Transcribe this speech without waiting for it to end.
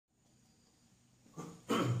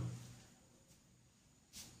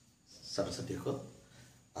ছাত্ৰ-ছাত্ৰীসকল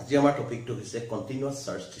আজি আমাৰ টপিকটো হৈছে কন্টিনিউয়াস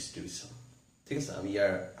চাৰ্জ ডিস্ট্ৰিবিউশন ঠিক আছে আমি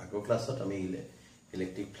ইয়াৰ আগৰ ক্লাছত আমি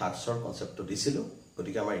ইলেক্ট্ৰিক ফ্লাক্সৰ কনসেপ্টটো দিছিলো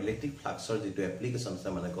গতিকে আমাৰ ইলেক্ট্ৰিক ফ্লাক্সৰ যেটো এপ্লিকেশন আছে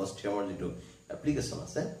মানে গছ থিয়মৰ যেটো এপ্লিকেশন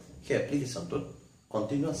আছে সেই এপ্লিকেশনটোত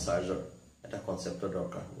কন্টিনিউয়াস চাৰ্জৰ এটা কনসেপ্টৰ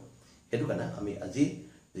দৰকাৰ হ'ব হেতু কাৰণে আমি আজি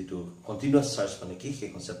যেটো কন্টিনিউয়াস চাৰ্জ মানে কি সেই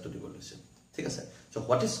কনসেপ্টটো দিব লৈছো ঠিক আছে so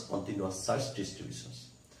what is continuous charge ডিস্ট্ৰিবিউশন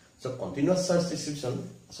so continuous charge ডিস্ট্ৰিবিউশন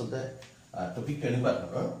আসলে টপিকটো এনেকুৱা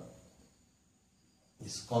ধৰণৰ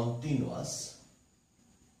is continuous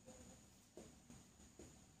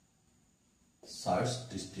charge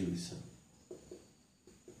distribution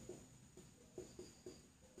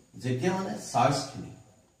যেতিয়া মানে চাৰ্জ খিনি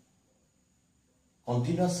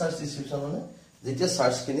continuous charge distribution মানে যেতিয়া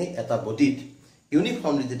চাৰ্জ খিনি এটা বডিত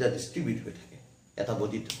ইউনিফৰ্মলি যেটা ডিস্ট্ৰিবিউট হৈ থাকে এটা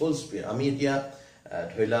বডিত হোল স্পিয়াৰ আমি এতিয়া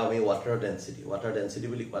ধৰিলা আমি ওয়াটাৰ ডেন্সিটি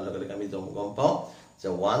বুলি কোৱাৰ লগে লগে আমি গম পাওঁ যে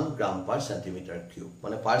 1 গ্রাম per centimeter cube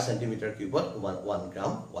মানে per centimeter cube 1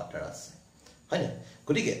 গ্রাম ওয়াটার আছে হয় না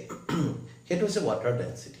গটিকে হেতু হৈছে ওয়াটার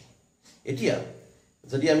ডেন্সিটি এতিয়া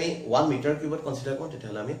যদি আমি 1 মিটার কিউবত কনসিডার কৰো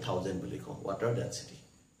তেতিয়াহলে আমি 1000 বুলি কওঁ ওয়াটার ডেন্সিটি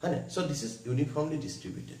হয় না so this is uniformly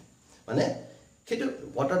distributed মানে হেতু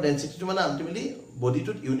ওয়াটার ডেন্সিটিটো মানে আলটিমেটলি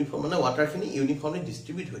বডিটোত ইউনিফর্ম মানে ওয়াটারখিনি ইউনিফর্মলি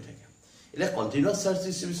ডিস্ট্রিবিউট হৈ থাকে এটা কন্টিনিউয়াস চার্জ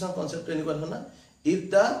ডিস্ট্রিবিউশন কনসেপ্ট এনেকুৱা ধৰণৰ if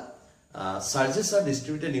the charges are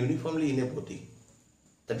distributed uniformly in a body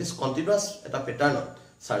that is continuous eta pattern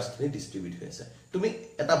charge khini distribute hoise tumi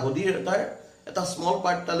eta body eta small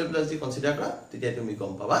part ta level ji consider kora titia tumi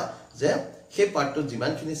gom paba je he part to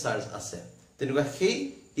jiman khini charge ase tenuka he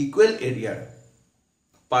equal area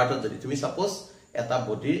part jodi tumi suppose eta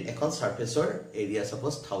body ekhon surface or area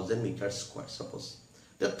suppose 1000 meter square suppose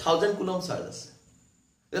that 1000 coulomb charge ase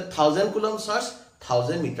that 1000 coulomb charge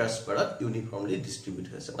 1000 meter square uniformly distribute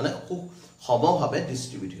hoise মানে খুব সমভাবে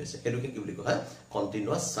distribute হৈছে এটোকে কি বুলি কোৱা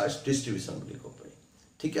continuous charge ডিস্ট্ৰিবিউশন বুলি কোৱা পাৰি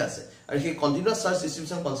ঠিক আছে আৰু সেই কন্টিনিউয়াস চাৰ্জ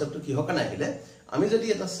ডিস্ট্ৰিবিউশন কনসেপ্টটো কি হক না আহিলে আমি যদি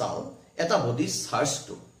এটা চাও এটা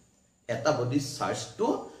বডি চাৰ্জটো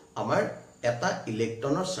আমাৰ এটা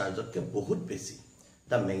ইলেক্ট্ৰনৰ চাৰ্জতকে বহুত বেছি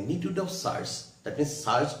the magnitude of charge that means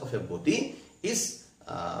charge of a body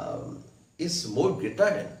is more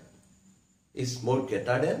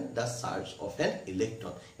greater than the charge of an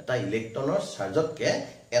electron eta electronor chargeotke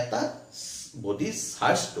eta body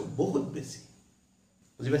charge to bahut beshi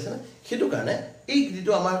বুজি পাইছা না হেতু কাৰণে এই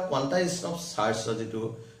যেটো আমাৰ quantization of charge যেটো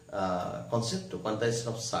concept quantization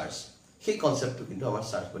of charge সেই কনসেপ্টটো কিন্তু আমাৰ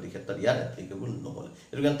চাৰ্জ বডি ক্ষেত্ৰত ইয়াত এপ্লিকেবল নহল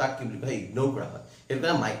এটো কাৰণ তাক কি বুলি কয় ইগনোৰ কৰা হয় এটো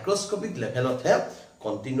কাৰণ মাইক্ৰোস্কোপিক লেভেলত হে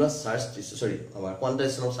কন্টিনিউয়াস চাৰ্জ আমাৰ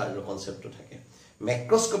quantization of charge কনসেপ্টটো থাকে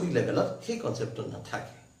ম্যাক্ৰোস্কোপিক লেভেলত সেই কনসেপ্টটো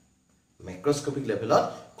নাথাকে macroscopic level of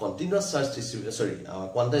continuous charge distribution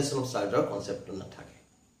quantization of charge or concept na thake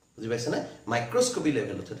বুজি পাইছে না microscopic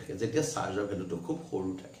level তে থাকে যেতিয়া চাৰ্জৰ ভ্যালুটো খুব সৰু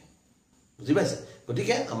থাকে বুজি পাইছে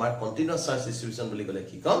গতিকে আমাৰ continuous charge distribution বুলি কলে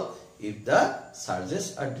কি কম if the charges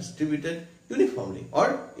are distributed uniformly or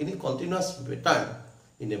in a continuous pattern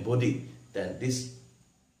in a body then this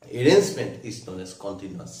arrangement is known as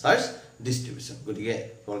continuous charge distribution গতিকে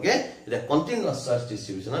তোমালোকে এটা continuous charge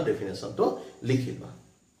distribution ৰ ডেফিনেশনটো লিখিবা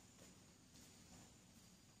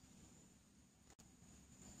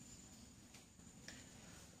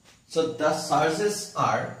So the charges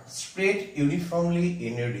are spread uniformly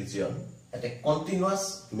in a region at a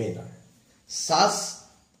continuous manner. Such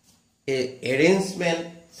a arrangement,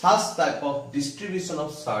 such type of distribution of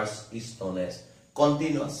charge is known as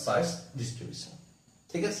continuous charge distribution.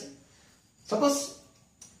 ঠিক আছে? Suppose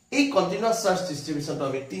এই continuous charge distribution to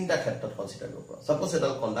আমি তিনটা ক্ষেত্ৰত consider কৰিব পাৰো. Suppose এটা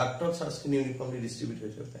conductor charge খিনি ইউনিফৰ্মলি ডিস্ট্ৰিবিউট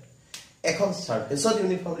হৈ থাকে। এখন সাৰফেসত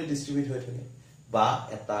ইউনিফৰ্মলি ডিস্ট্ৰিবিউট হৈ থাকে বা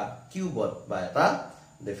এটা কিউবত বা এটা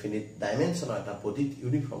definite dimension of a body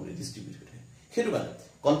uniformly distributed hetu kana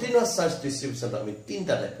continuous charge distribution ami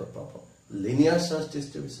tinta type of problem linear charge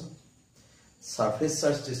distribution surface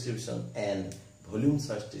charge distribution and volume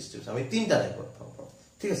charge distribution ami tinta type of problem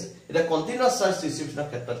ঠিক আছে এটা continuous charge distribution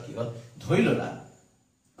ক্ষেত্ৰত কি হল ধৰিললা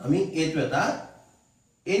আমি এটো এটা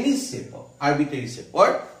any shape of arbitrary shape or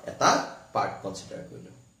এটা part consider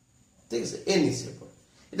কৰিলো ঠিক আছে any shape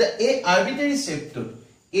এটা এই arbitrary shape টো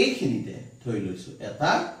এইখিনিতে ধৰি লৈছো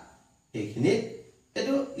এটা এইখিনি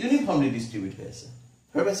এটো ইউনিফৰ্মলি ডিস্ট্ৰিবিউট হৈ আছে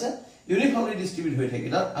হয় পাইছা ইউনিফৰ্মলি ডিস্ট্ৰিবিউট হৈ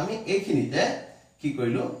থাকিলা আমি এইখিনিতে কি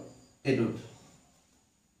কৰিলো এটো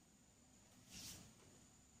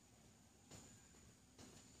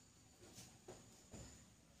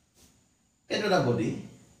এটা বডি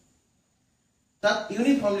তাত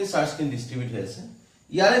ইউনিফৰ্মলি চাৰ্জ খিনি ডিস্ট্ৰিবিউট হৈ আছে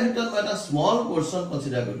ইয়াৰে ভিতৰত মই এটা স্মল পোৰশন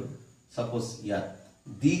কনসিডাৰ কৰিলো সাপোজ ইয়াত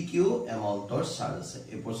dq amount of charge আছে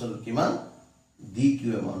এই পোৰশন কিমান dq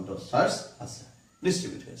amount of charge আছে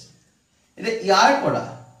ডিস্ট্ৰিবিউট হৈছে এটা ইয়াৰ পৰা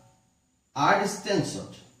r distance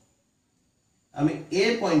আমি a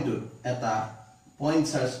point to eta point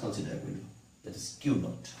search consider korilu, that is q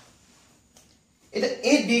naught. Eta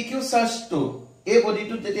a dq search to a body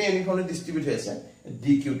to tete uniformly distribute hoise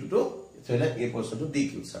dq to thela a portion to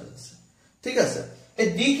dq search ase, thik ase. A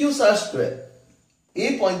dq search to a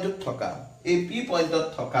point to thoka a p point to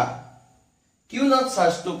thoka q naught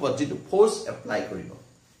search to body to force apply koribo.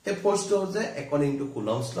 The force to is according to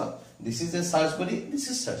Coulomb's law. This is a search body, this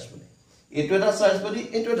is search body. It is a search body,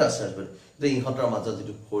 it is a search body. The inhotor matter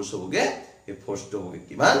to force over a force to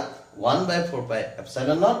kiman 1 by 4 pi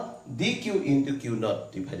epsilon naught dq into q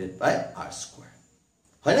naught divided by r square.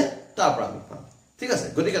 Hone ta pra ami pam. Thik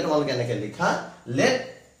ase. Gotike tomalok enake likha let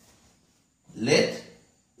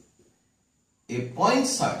a point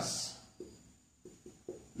search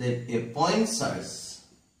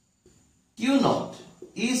q naught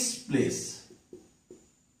is placed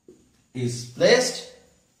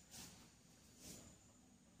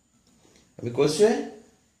because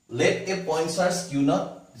let a point search q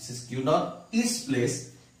naught, this is q naught, is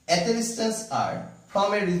placed at a distance r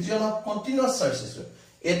from a region of continuous search distribution.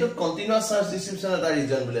 Eto continuous search distribution eta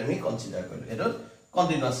region bole ami consider korilu. Eto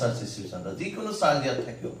continuous search distribution ta jikono search diat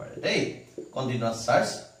thakibo pare dei continuous search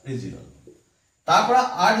region. Tapora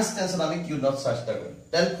r distance ami q naught search ta korilu.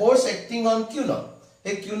 Then force acting on q naught.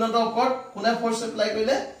 A q naught upon kuna force apply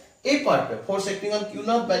korile a part pe force acting on q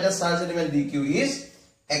naught by the charge element dq is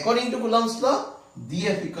according to Coulomb's law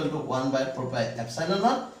df equal to 1 by 4 pi epsilon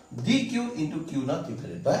naught dq into q naught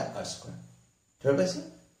divided by r square. Clear sir?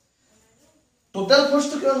 Total force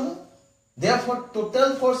to kiman ho? Therefore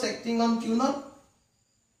total force acting on q naught,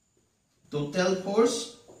 total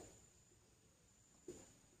force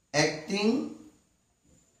acting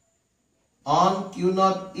on q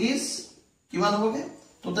naught is kiman hobe?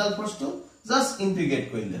 Total force to just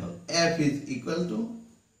integrate korile hol. F is equal to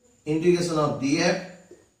integration of df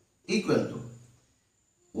equal to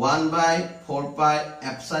 1 by 4 pi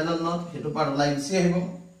epsilon naught hetu par ulai bisi ahibo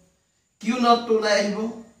q naught to ulai ahibo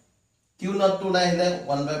q naught to ulai hile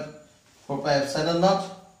 1 by 4 pi epsilon naught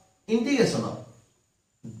integration of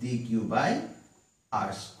dq by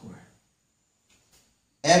r square.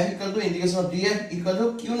 F equal to integration of df equal to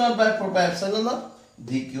q naught by 4 pi epsilon naught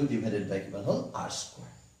dq divided by kiman hol r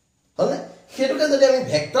square. Hole hetuke jodi ami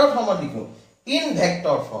vector form likho in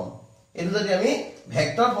vector form etu jodi ami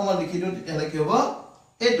vector form likhi diu tele ki hobo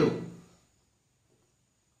etu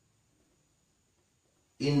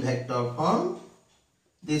in vector form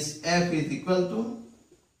this f is equal to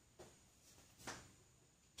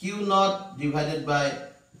q naught divided by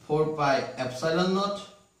 4 pi epsilon naught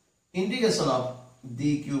integration of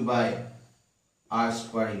dq by r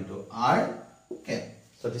square into r cap.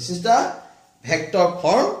 So this is the vector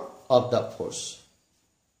form of the force.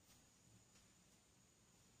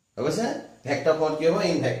 Vector form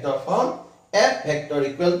in vector form f vector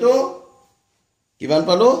equal to kiman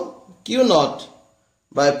palo q naught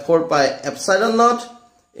by 4 pi epsilon naught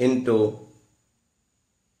into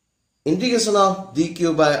integration of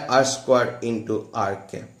dq by r square into r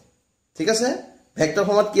cap. Thik ase vector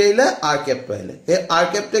format ki aile r cap to aile he r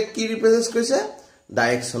cap te ki represent koise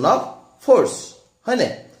direction of force hoine.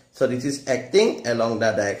 So this is acting along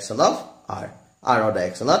the direction of r or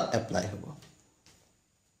direction of apply hobo.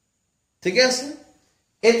 ঠিক আছে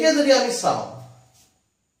এতিয়া যদি আমি চাও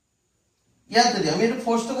ইয়াত যদি আমি এটা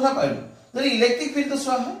ফোর্স তো কথা পাইলো যদি ইলেক্ট্রিক ফিল্ড তো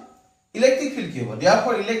সোয়া হয় ইলেক্ট্রিক ফিল্ড কি হবে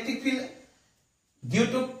therefore electric field due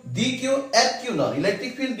to dq at q naught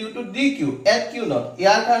electric field due to dq at q naught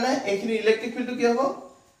ইয়াৰ কাৰণে এইখিনি ইলেক্ট্রিক ফিল্ড তো কি হ'ব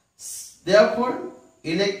therefore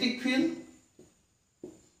electric field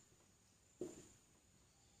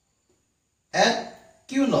at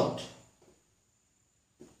q naught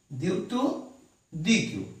due to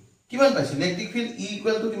dq কিমান পাইছো electric field E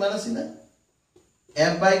equal to কিমান আছিল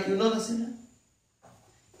F by Q not আছিল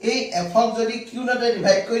এই F ক যদি Q নট এ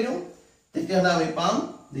ডিভাইড কৰি দিও তেতিয়া হলে আমি পাম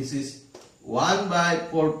this is 1 by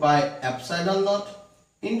 4 pi epsilon not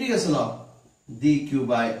integration of dq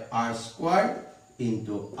by r squared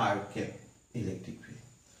into r cap electric field.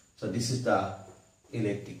 So this is the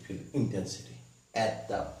electric field intensity at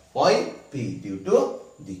the point P due to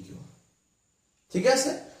dq. ঠিক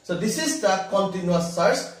আছে so this is the continuous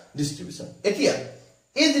charge distribution. এতিয়া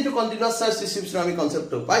এই যেটো continuous charge distribution আমি concept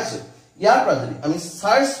তো পাইছো ইয়াৰ পৰা যদি আমি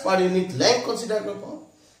চাৰ্জ পাৰ ইউনিট লেংথ কনসিডাৰ কৰিব পাওঁ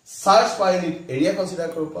চাৰ্জ পাৰ ইউনিট এৰিয়া কনসিডাৰ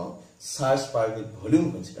কৰিব পাওঁ চাৰ্জ পাৰ ইউনিট ভলিউম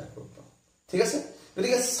কনসিডাৰ কৰিব পাওঁ ঠিক আছে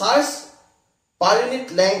গতিকে charge per unit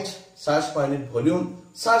length charge per unit volume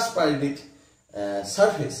charge per unit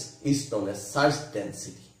surface is known as charge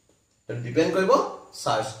density এটা ডিপেন্ড কৰিব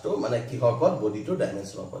চাৰ্জ তো মানে কিহৰ ওপৰত বডি তো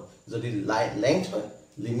ডাইমেনশনৰ ওপৰত যদি লেংথ হয়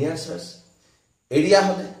লিনিয়াৰ চাৰ্জ এৰিয়া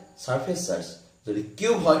হলে সাৰফেস চাৰ্জ যদি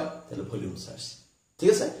কিউব হয় তাহলে ভলিউম চাৰ্জ ঠিক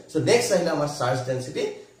আছে সো নেক্সট আহিলে আমাৰ charge density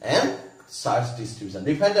and charge ডিস্ট্ৰিবিউশন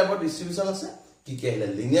defined টাইপৰ ডিস্ট্ৰিবিউশন আছে কি কি আহিলে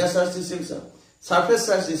linear charge distribution surface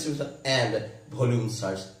charge distribution and volume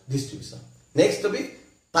charge distribution next topic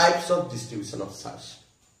types of distribution of charge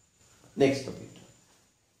next topic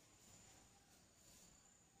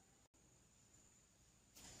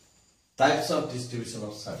types of distribution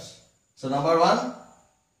of charge so number 1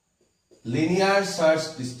 linear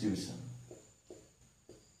charge distribution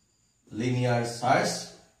linear charge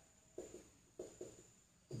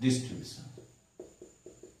distribution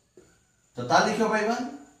so ta likho paiba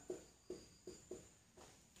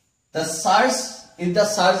the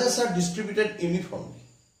charges are distributed uniformly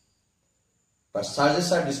but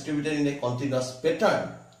charges are distributed in a continuous pattern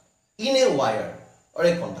in a wire or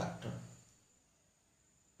a conductor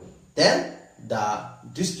then the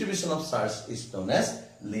distribution of charge is known as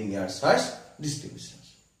linear charge distribution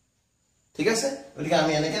ঠিক আছে গতিকে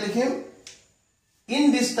আমি এনেকে লিখিম in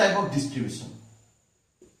this type of distribution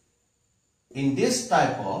in this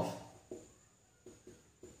type of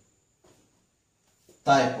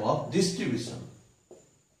distribution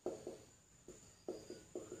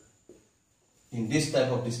in this type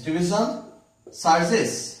of distribution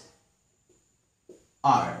charges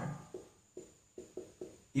are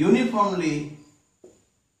uniformly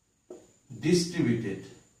distributed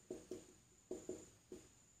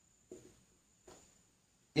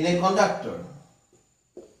in a conductor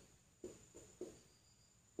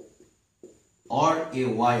or a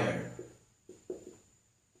wire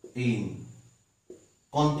in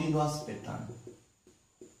continuous pattern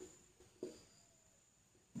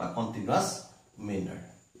by continuous manner.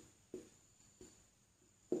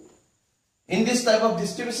 In this type of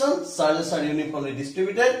distribution, charges are uniformly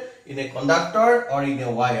distributed in a conductor or in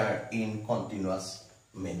a wire in continuous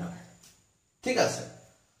manner. ठीक है sir.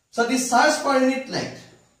 So the charge per unit length,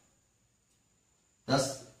 the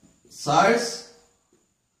charge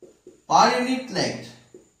per unit length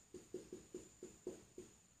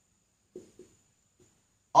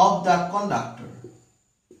of the conductor,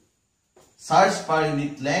 charge per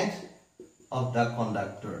unit length of the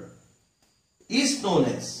conductor is known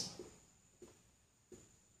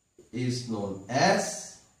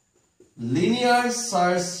as linear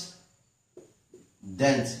charge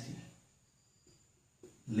density.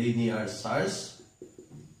 Linear charge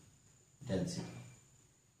density.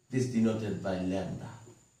 This denoted by lambda.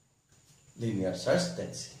 Linear charge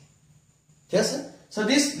density. Yes, sir? So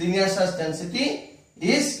this linear charge density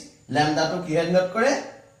is lambda to ki denote kore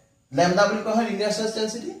lambda will call linear charge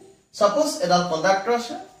density suppose edal conductor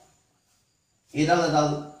ase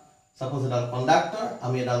edal suppose edal conductor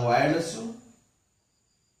ami edal wire lesu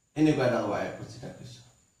eni ko edal wire consider koisu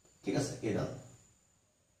thik ase edal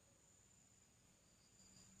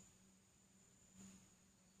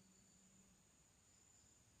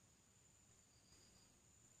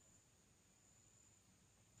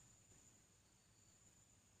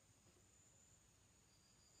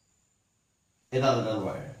edal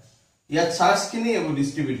wire ইয়াত charge কিনি এব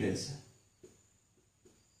distribute হৈছে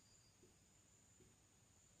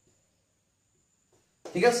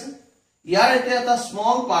ঠিক আছে ইয়াৰ এটা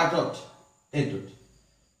small পার্টত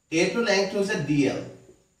এটো length হৈছে dl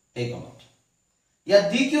এই কোণত ইয়াত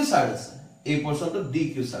dq চার্জ আছে এই পোরশনটো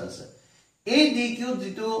dq চার্জ আছে এই dq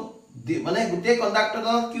যেটো মানে গুটে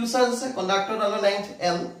কন্ডাক্টৰৰ q চাৰ্জ আছে কন্ডাক্টৰৰ লেংথ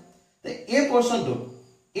l তে এই পোৰশনটো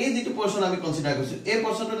এই যেটো পোৰশন আমি কনসিডাৰ কৰিছো এই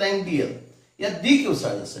পোরশনটো লেংথ dl ইয়াত dq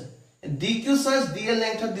চার্জ আছে dq চার্জ dl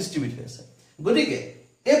লেংথত ডিস্ট্রিবিউট হৈছে গতিকে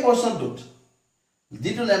এই পোরশনটোত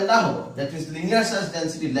যেটো ল্যামডা হ'ব that is linear charge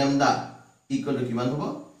density lambda equal to কিমান হ'ব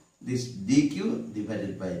this dq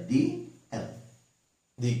divided by dl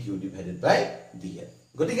dq divided by dl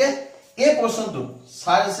গতিকে এই পোরশনটো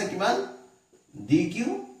চার্জ আছে কিমান dq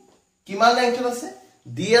কিমান লেংথত আছে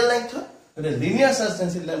dl লেংথত গতিকে linear charge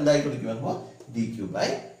density lambda equal to কিমান হ'ব dq by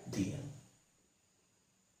dl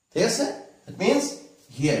ঠিক আছে that means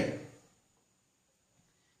here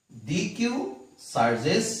dq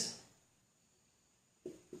charges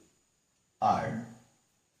are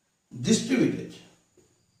distributed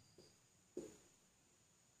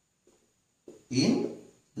in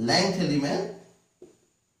length element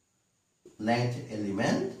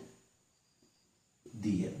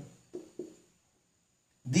dl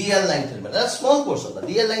length element a small portion the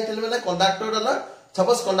dl length element conductor dollar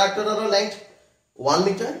suppose conductor dollar length 1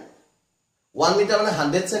 meter 1 meter মানে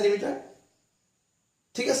 100 centimeter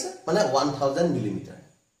ঠিক আছে মানে 1000 millimeter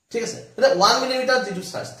ঠিক আছে এটা 1 millimeter যেটো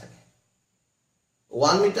charge থাকে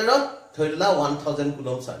 1 মিটাৰত ধৰিলা 1000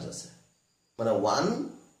 কুলম চাৰ্জ আছে মানে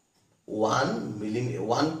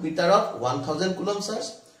 1 মিটাৰত 1000 কুলম চাৰ্জ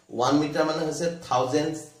 1 মিটাৰ মানে হৈছে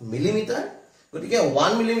 1000 মিলিমিটাৰ গতিকে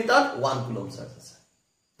 1 মিলিমিটাৰ 1 কুলম চাৰ্জ আছে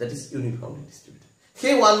that is uniformly distributed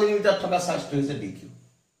সেই 1 মিলিমিটাৰ থকা চাৰ্জটো হৈছে dq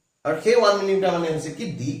আৰু সেই 1 মিলিমিটাৰ মানে হৈছে কি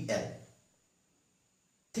dl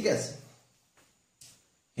ঠিক আছে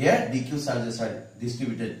here dq charges are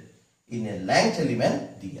distributed in a length element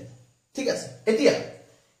dl ঠিক আছে এতিয়া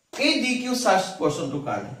এই dq চাৰ্জ পোৰশনটো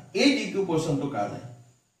কাৰণে এই dq পোৰশনটো কাৰণে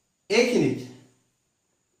এইখিনিত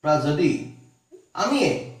প্ৰা যদি আমি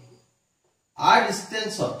r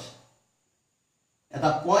ডিসটেন্সত এটা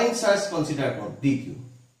পয়েন্ট চাৰ্জ কনসিডাৰ কৰোঁ dq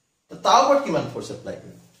তো তাৰ ওপৰত কিমান ফোৰ্স এপ্লাই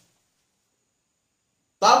কৰিম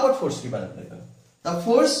তাৰ ওপৰত ফোৰ্স কিমান এপ্লাই কৰিম the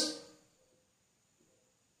force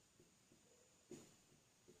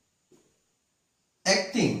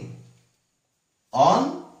acting on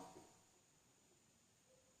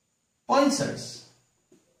point charge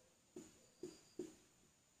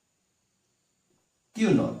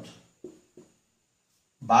q naught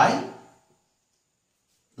by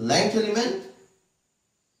length element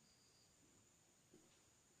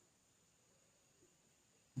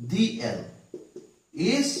dl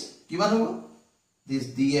is given over this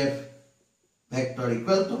df vector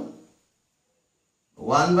equal to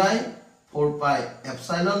 1 by 4 pi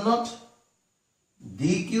epsilon naught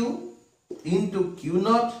dq into q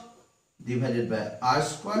naught divided by r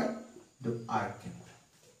square to r cube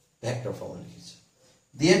vector formula is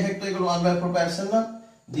df vector equal to 1 by 4 pi epsilon naught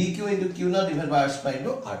dq into q naught divided by r square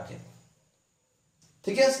into r cube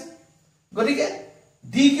ঠিক আছে গতিকে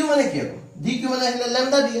dq মানে কি হ'ব dq মানে হলে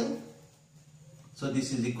lambda dl so this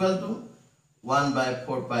is equal to 1 by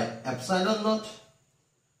 4 pi epsilon naught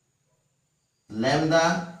lambda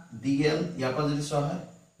dl ইয়াৰ পৰা যদি চোৱা হয়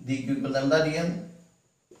dq equal lambda dl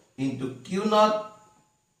into q naught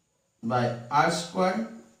by r square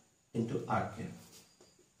into r cube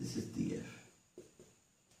this is df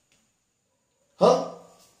huh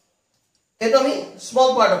এটা আমি small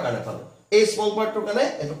পাৰ্টৰ কাৰণে পালো এই small পাৰ্টৰ কাৰণে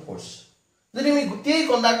এটা ফোৰ্স যদি আমি গোটেই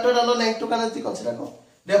কন্ডাক্টৰ ডালৰ লেংথটো কাৰণে যদি কনসিডাৰ কৰোঁ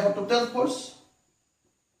therefore total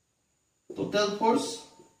force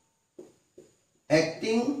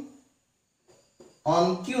acting on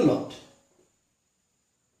q naught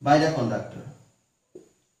by the conductor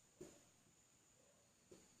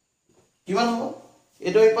কিমান হ'ব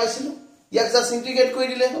এটো আমি পাইছিলো ইয়াক জাস্ট ইন্টিগ্ৰেট কৰি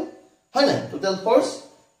দিলে হ'ল হয় না total force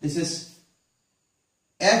this is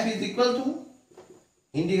f is equal to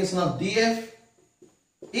integration of df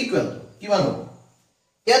equal to কিমান হ'ব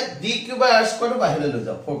ইয়াত dq by r square বাহিৰলৈ লৈ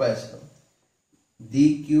যাও 4 by epsilon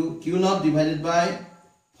dq q naught divided by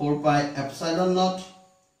 4 pi epsilon naught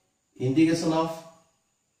integration of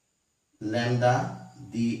lambda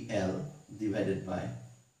dl divided by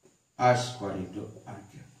r square into r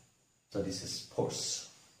cube so this is force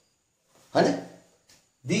right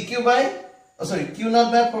dq by q naught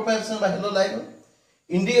by 4 pi epsilon by hello like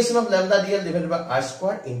integration of lambda dl divided by r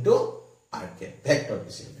square into r cube vector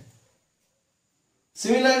basically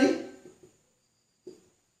similarly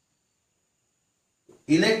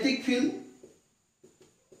electric field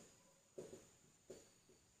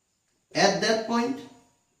at that point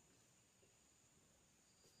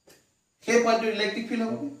hey point to electric field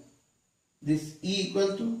hobe this e equal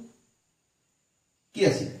to ki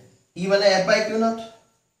ase e mane f by q naught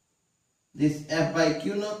this f by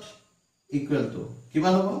q naught equal to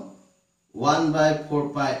kiman hobo 1 by 4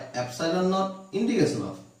 pi epsilon naught integration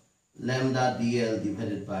of lambda dl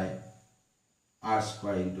divided by r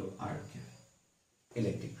square into r cube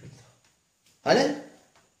electric field right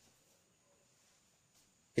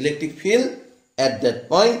electric field at that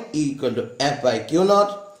point e equal to f by q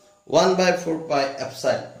naught 1 by 4 pi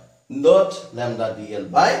epsilon naught lambda dl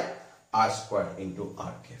by r square into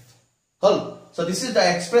r cube hol so this is the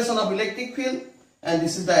expression of electric field and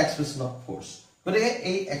this is the expression of force gotike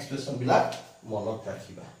ei expression bilak monot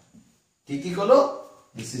rakhiba ki kolo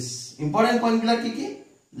this is important point bilak ki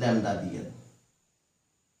lambda dl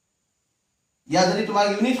या যদি তোমাক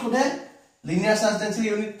unit খুদে linear charge density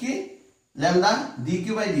unit কি lambda dq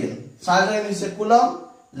by dl charge unit সে coulomb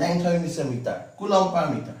length unit সে metre coulomb per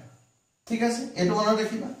metre ঠিক আছে এটো মনত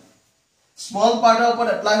ৰাখিবা স্মল পাৰ্টৰ ওপৰত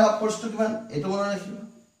এপ্লাই হোৱা ফোৰ্সটো কিমান এটো মনত ৰাখিবা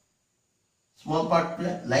স্মল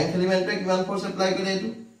পাৰ্টটোৱে লেংথ এলিমেন্টে কিমান ফোৰ্স এপ্লাই কৰে এটো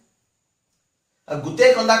আৰু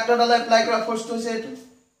গোটেই কন্ডাক্টৰ ডালে এপ্লাই কৰা ফোৰ্সটো হৈছে এটো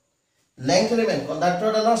লেংথ এলিমেন্ট কন্ডাক্টৰ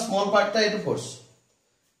ডালৰ স্মল পাৰ্টটা এটো ফোৰ্স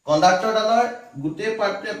কন্ডাক্টৰ ডালৰ গোটেই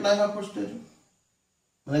পাৰ্টটো এপ্লাই হোৱা ফোৰ্সটো এটো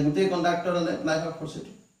মানে গোটেই কন্ডাক্টৰ ডালে এপ্লাই হোৱা ফোৰ্স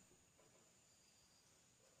এটো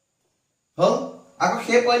হল আকৌ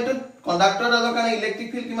সেই পইণ্টত কন্ডাক্টৰ ডালৰ কাৰণে ইলেক্ট্ৰিক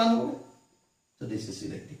ফিল্ড কিমান হ'ব so this is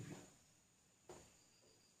electric field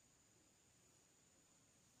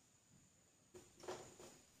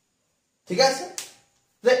ঠিক আছে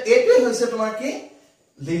যে এটো হৈছে তোমাৰ কি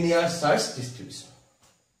linear search distribution.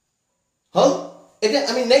 হল এতিয়া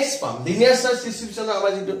আমি নেক্সট পাম linear search distribution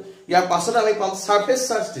আমাৰ যেটো ইয়াৰ পাছত আমি পাম surface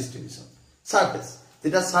search distribution. surface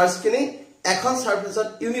যেটা সার্চ খিনি এখন সারফেসত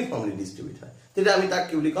ইউনিফর্মলি ডিস্ট্রিবিউট হয় তেটা আমি তাক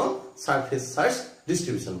কি বুলি কম সারফেস সার্চ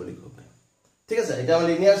ডিস্ট্রিবিউশন বুলি কম ঠিক আছে এটা আমাৰ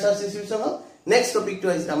লিনিয়াৰ সাৰ্চ ডিস্ট্ৰিবিউশন হল নেক্সট টপিক টু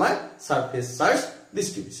আছে আমাৰ সারফেস সার্চ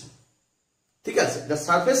ডিস্ট্রিবিউশন ঠিক আছে এটা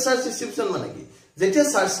সারফেস সার্চ ডিস্ট্রিবিউশন মানে কি যেতিয়া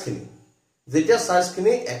সার্চ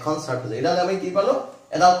খিনি এখন সারফেস এটা আমি কি পালো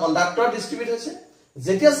এটা কন্ডাক্টৰ ডিস্ট্ৰিবিউট হৈছে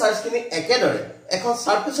যেতিয়া সাৰ্চ খিনি একেদৰে এখন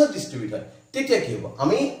সাৰফেসত ডিস্ট্ৰিবিউট হয় তেতিয়া কি হ'ব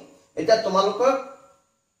আমি এটা তোমালোকৰ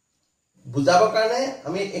বুজাবৰ কাৰণে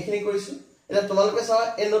আমি এখিনি কৰিছো এটা তোমালোকে চাও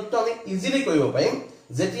এই নোটটো আমি ইজিলি কৰিব পাৰিম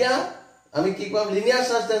যেতিয়া আমি কি কম লিনিয়াৰ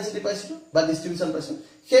সাৰ্চ ডেন্সিটি পাইছো বা ডিস্ট্ৰিবিউশন পাইছো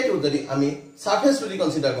সেইটো যদি আমি সাৰফেস বুলি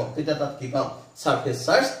কনসিডাৰ কৰো তেতিয়া তাত কি পাম সাৰফেস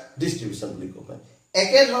সাৰ্চ ডিস্ট্ৰিবিউশন বুলি কম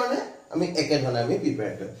একে ধৰণে আমি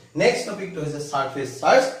প্ৰিপেয়াৰ কৰিম নেক্সট টপিকটো হৈছে সাৰফেস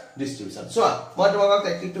সাৰ্চ ডিস্ট্ৰিবিউশন সো মই তোমাক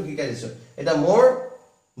টেকনিকটো শিকাই দিছো এটা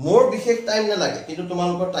মোৰ বিশেষ টাইম নালাগে কিন্তু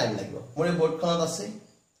তোমালোকৰ টাইম লাগিব মোৰ এই বোৰ্ডখনত আছে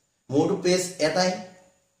মোৰটো পেজ এটাই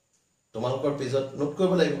তোমালোকৰ পেজত নোট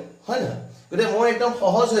কৰিব লাগিব হয় না গতে মই একদম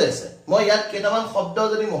সহজ হৈ আছে মই ইয়াত কেইটামান শব্দ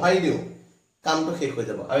যদি মহাই দিও কামটো শেষ হৈ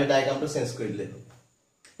যাব আৰু ডায়াগ্ৰামটো চেঞ্জ কৰি দিলে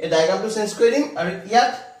এই ডায়াগ্ৰামটো চেঞ্জ কৰি দিম আৰু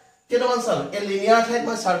ইয়াত কেইটামান চাল এই লিনিয়াৰ ঠাইত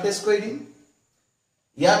মই সাৰফেস কৰি দিম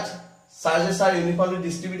ইয়াত charges R uniformly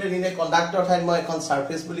distributed in a conductor ঠাইত মই এখন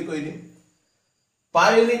সাৰফেস বুলি কৈ দিম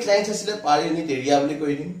পাৰ ইউনিট লেন্থ আছিল পাৰ ইউনিট এৰিয়া বুলি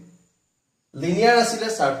কৈ দিম লিনিয়াৰ আছিল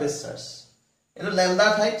সাৰফেস সাৰ্চ এটো ল্যামডা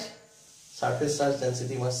ঠাইত সাৰফেস সাৰ্চ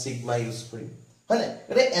ডেন্সিটি মই সিগমা ইউজ কৰিম হয়নে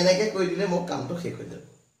এনে এনেকে কৈ দিলে মোৰ কামটো শেষ হৈ যাব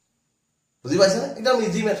বুজি পাইছা না একদম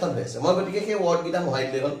ইজি মেথড হৈছে মই গতিকে সেই ওয়ার্ড গিটা মহাই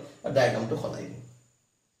দিলে হ'ল আৰু ডায়াগ্ৰামটো খলাই দিম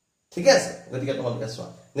ঠিক আছে গতিকে তোমালোকে চোৱা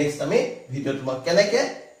নেক্সট আমি ভিডিও তোমাক কেনেকে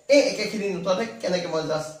এই একেখিনি নোটতে কেনেকে মই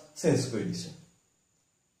জাস্ট চেঞ্জ কৰি দিছো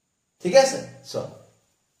ঠিক আছে চোৱা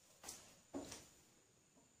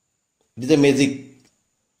দিতে ম্যাজিক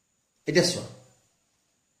এটা চোৱা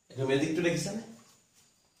এটা ম্যাজিকটো দেখিছানে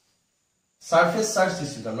সাৰফেস সাৰ্চ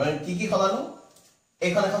ডিস্ট্ৰিবিউশন মানে কি খলালো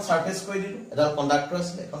এখন সাৰফেস কৰি দিলো এটা কন্ডাক্টৰ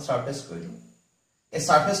আছে এখন সাৰফেস কৰি দিলো এই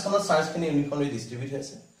সাৰফেস খনৰ চাৰ্জ খিনি ইউনিফৰ্মলি ডিস্ট্ৰিবিউট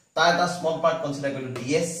হৈছে তাৰ এটা স্মল পাৰ্ট কনসিডাৰ কৰিলো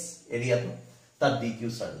ds এৰিয়াটো তাৰ dq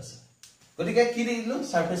চাৰ্জ আছে গতিকে কি দিলো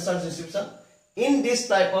surface charge distribution in this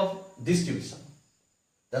type of distribution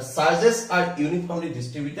the charges are uniformly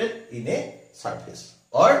distributed in a surface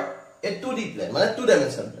or a 2D plane মানে 2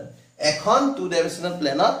 dimensional plane এখন 2 dimensional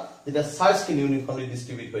plane যেটা সার্চ খিনি ইউনিফর্মলি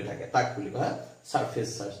ডিস্ট্রিবিউট হৈ থাকে তাক বুলি কোৱা surface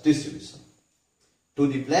search distribution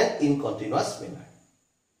 2D plane in continuous manner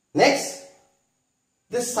next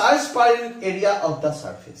the search per unit area of the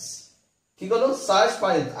surface কি কলো search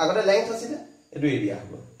per unit আগতে লেন্থ আছিল এটো এৰিয়া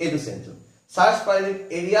হ'ব এটো centre search per unit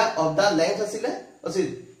area of the length আছিল আছিল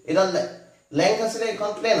এটা লেন্থ আছিল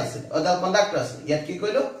এখন প্লেন আছিল অদা কন্ডাক্টৰ আছিল ইয়াত কি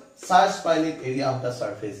কইলো search per unit area of the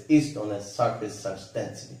surface is known as surface search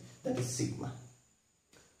density that is sigma.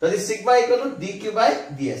 That is sigma equal to dq by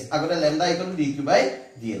ds. Agoda lambda equal to dq by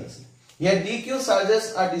dl. Here dq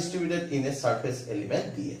charges are distributed in a surface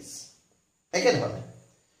element ds. Again one.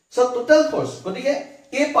 So total force. Gotike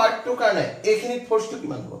a part to karne ekhini force to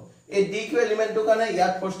kiman hobo? A dq element to karne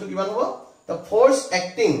yat force to kiman hobo? The force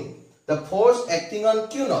acting on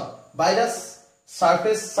q naught by the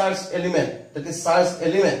surface search element. That is search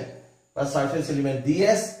element. But surface element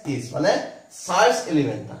ds is মানে search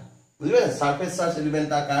element ta. বুঝিবে surface search element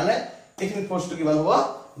তা কারণে এখানে force to কিমান হবে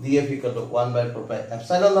df equal to 1/4 pi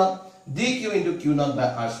epsilon naught dq into q naught by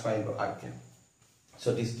r square into r cube so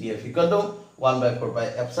this df equal to 1/4 pi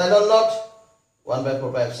epsilon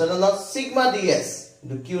naught sigma ds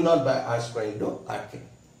into q naught by r square into r cube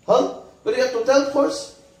হল গতিকে total force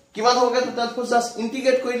কিমান হবে total force just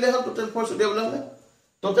integrate কৰিলে হল total force উলিয়াবলৈ হলে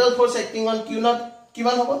total force acting on q naught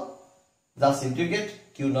কিমান হবে just integrate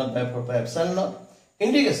q naught by 4 pi epsilon naught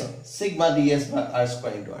integration sigma ds by r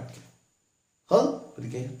square into r cube হল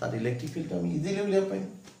গতিকে তাত electric field আমি easily উলিয়াব পাৰিম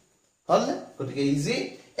হল না গতিকে ইজি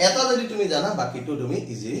এটা যদি তুমি জানা বাকিটো তুমি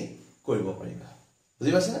ইজি কৰিব পাৰিবা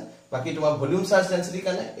বুজি পাইছা না বাকি তোমাৰ ভলিউম চাৰ্জ ডেন্সিটি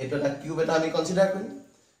কাৰণে এটা কিউব এটা আমি কনসিডাৰ কৰিম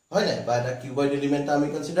হয় না বা এটা কিউবয়েড এলিমেন্ট আমি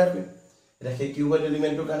কনসিডাৰ কৰিম এটা সেই কিউবয়েড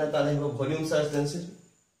এলিমেন্টৰ কাৰণে তাৰ আহিব ভলিউম চাৰ্জ ডেন্সিটি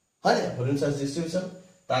হয় না ভলিউম চাৰ্জ ডিস্ট্ৰিবিউশন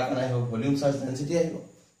তাৰ কাৰণে আহিব ভলিউম চাৰ্জ ডেন্সিটি আহিব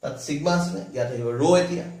তাত সিগমা আছে ইয়াত আহিব ৰো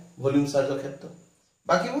এতিয়া ভলিউম চাৰ্জৰ ক্ষেত্ৰত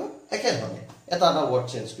বাকিবোৰ একে ধৰণে এটা ওয়াৰ্ড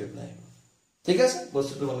চেঞ্জ কৰি পেলাই ঠিক আছে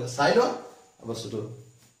বস্তুটো মানে চাই লোৱা বস্তুটো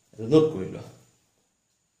নোট কৰি লোৱা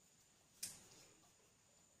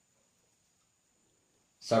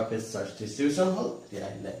সাৰফেস সাৰ্চ ডিস্ট্ৰিবিউশন হল এতিয়া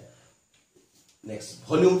আহিলে নেক্সট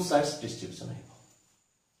ভলিউম সাৰ্চ ডিস্ট্ৰিবিউশন আহিব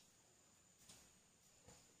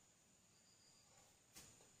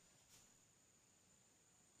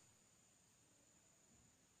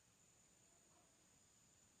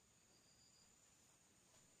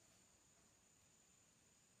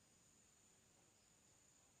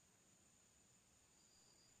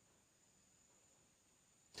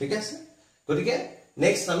ঠিক আছে গতিকে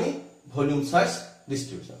নেক্সট আমি ভলিউম চাৰ্জ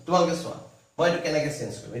ডিস্ট্ৰিবিউচন তোমালোকে চোৱা মই এটো কেনেকৈ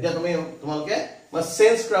চেঞ্জ কৰিম এতিয়া তোমালোকে মই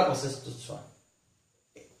চেঞ্জ কৰা প্ৰসেছটো চোৱা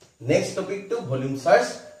next topic to volume charge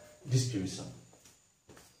distribution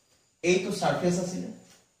এইটো সাৰফেস আছিল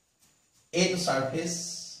এইটো সাৰফেস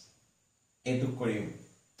এইটো কৰিম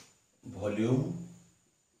ভলিউম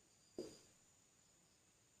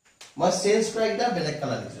মই চেঞ্জ কৰা এটা বেলেগ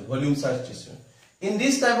কালাৰ দিছো volume charge distribution in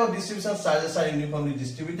this type of distribution charges are uniformly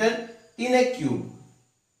distributed in a cube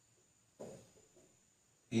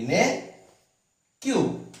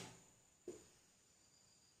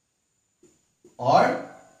or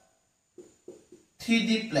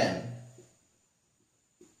 3D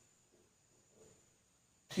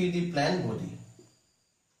plan body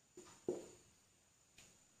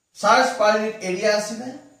charge per unit area asile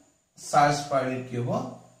charge per unit ki hobo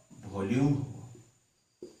volume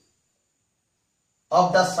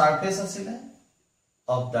of the surface asile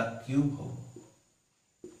of the cube hobo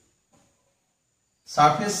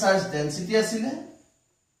surface charge density asile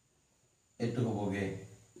etu hoboge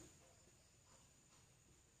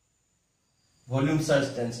volume charge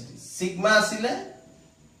density sigma asile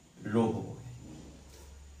rho hobo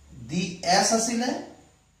ds asile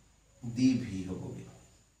dv hoboge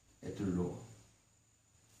etu rho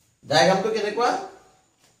diagram to kenekwa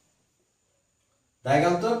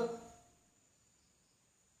diagram to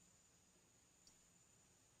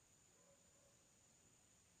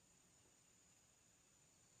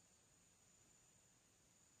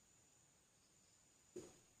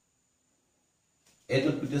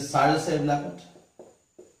etu pute charge ase eblakot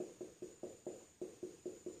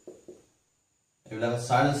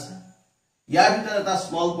charge ase ইয়াৰ ভিতৰত এটা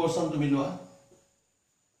small portion তুমি লোৱা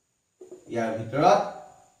ইয়াৰ ভিতৰত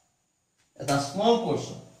এটা small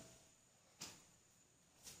portion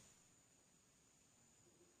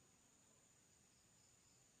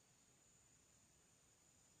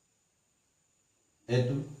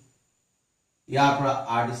এটো ইয়াৰ পৰা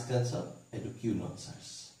r distance এটো q not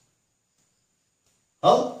charge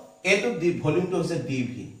হল এটো দি ভলিউমটো হৈছে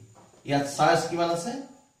dv ইয়াত চাৰ্জ কিমান আছে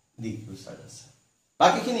dq চাৰ্জ আছে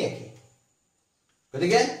বাকিখিনি একে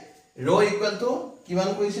গতিকে rho ইকুয়াল টু কিমান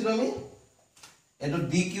কৈছিল আমি এটো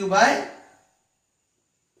dq by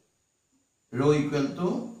rho equal to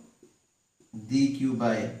dq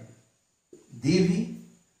by dv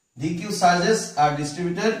dq charges are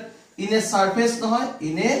distributed in a surface নহয়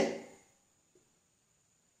in a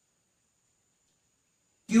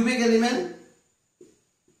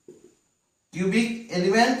cubic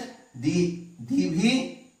element dv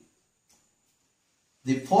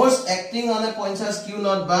the force acting on a point charge q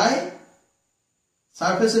not by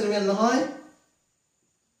surface element নহয়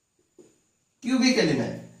cubic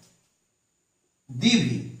element dv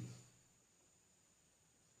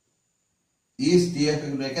is df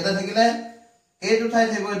কেটা থাকিলে এটো ঠাই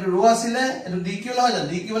থাকিব এটো rho আছিল এটো dq নহয় জানো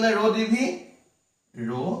dq মানে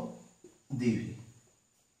rho dv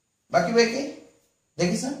বাকি বেকি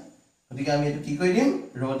দেখিছা গতিকে আমি এটো কি কই দিম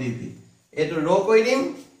rho dv এটো rho কই দিম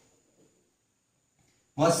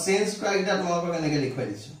মই চেঞ্জ কৰা এটা তোমালোকক এনেকৈ লিখাই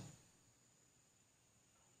দিছো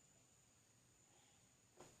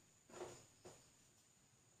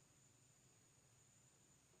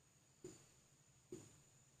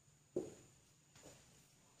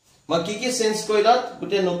মই কি চেঞ্জ কৰিলত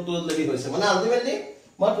গুটে নোটটো লেখি হৈছে মানে আলটিমেটলি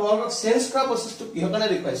মই তোমালোকক চেঞ্জ কৰা প্ৰসেছটো কি হকনে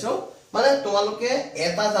দেখাইছো মানে তোমালোকে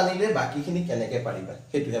এটা জানিলে বাকিখিনি কেনেকৈ পাৰিবা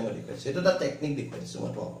হেতুহে মই দেখাইছো এটা এটা টেকনিক দেখাইছো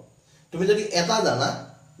মই তোমালোকক তুমি যদি এটা জানা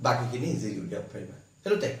বাকিখিনি ইজিলি উলিয়াব পাৰিবা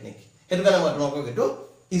হেতু টেকনিক হেতু কাৰণে মই তোমালোকক এটো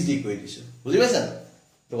ইজি কৰি দিছো বুজি পাইছা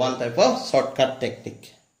তো one type of shortcut technique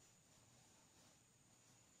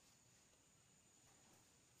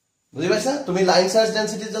বুজি পাইছা তুমি লাইন চার্জ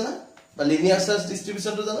ডেন্সিটি জানা বা লিনিয়ার চার্জ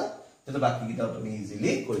ডিস্ট্রিবিউশন তো জানা তেতো বাকি কিটা তুমি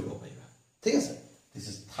ইজিলি কৰিব পাৰিবা ঠিক আছে this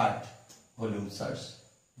is third volume charge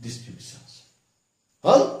distributions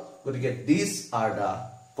হল গতিকে these are the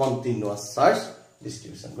continuous charge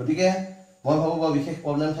distribution গতিকে মই ভাবো বিশেষ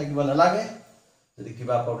প্ৰবলেম থাকিব নালাগে যদি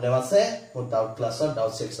কিবা প্ৰবলেম আছে মোৰ ডাউট ক্লাছত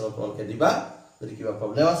ডাউট সেকশনত তোমালোকে দিবা যদি কিবা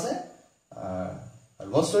প্ৰবলেম আছে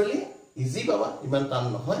অলমোস্টলি ইজি পাবা ইমান টান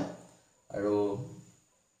নহয় আৰু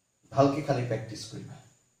ভালকে খালি প্ৰেক্টিস কৰিবা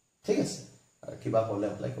ঠিক আছে আৰু কিবা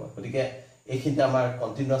প্ৰবলেম লাইক গতিকে এইখিনতে আমাৰ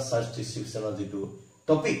কন্টিনিউয়াস চাৰ্জ ডিস্ট্ৰিবিউচনৰ যেটো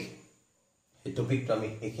টপিক এই টপিকটো আমি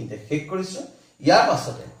এইখিনতে শেষ কৰিছো ইয়াৰ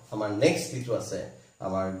পাছতে আমাৰ নেক্সট যেটো আছে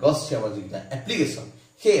আমাৰ গছ ছিয়ামৰ যেটা এপ্লিকেশন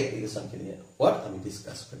সেই এপ্লিকেশনখিনি ওপৰত আমি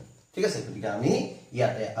ডিসকাস কৰিম ঠিক আছে গতিকে আমি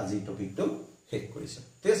ইয়াতে আজি টপিকটো শেষ কৰিছো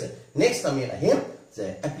ঠিক আছে নেক্সট আমি আহিম যে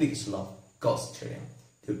এপ্লিকেশন অফ গছ থিওৰেম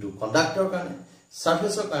টু কন্ডাক্টৰ কাৰণে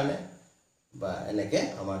সাৰফেসৰ কাৰণে বা এনেকে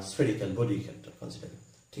আমাৰ স্ফেৰিকেল বডিৰ ক্ষেত্ৰত কনসিডাৰ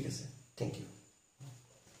ঠিক আছে থ্যাংক ইউ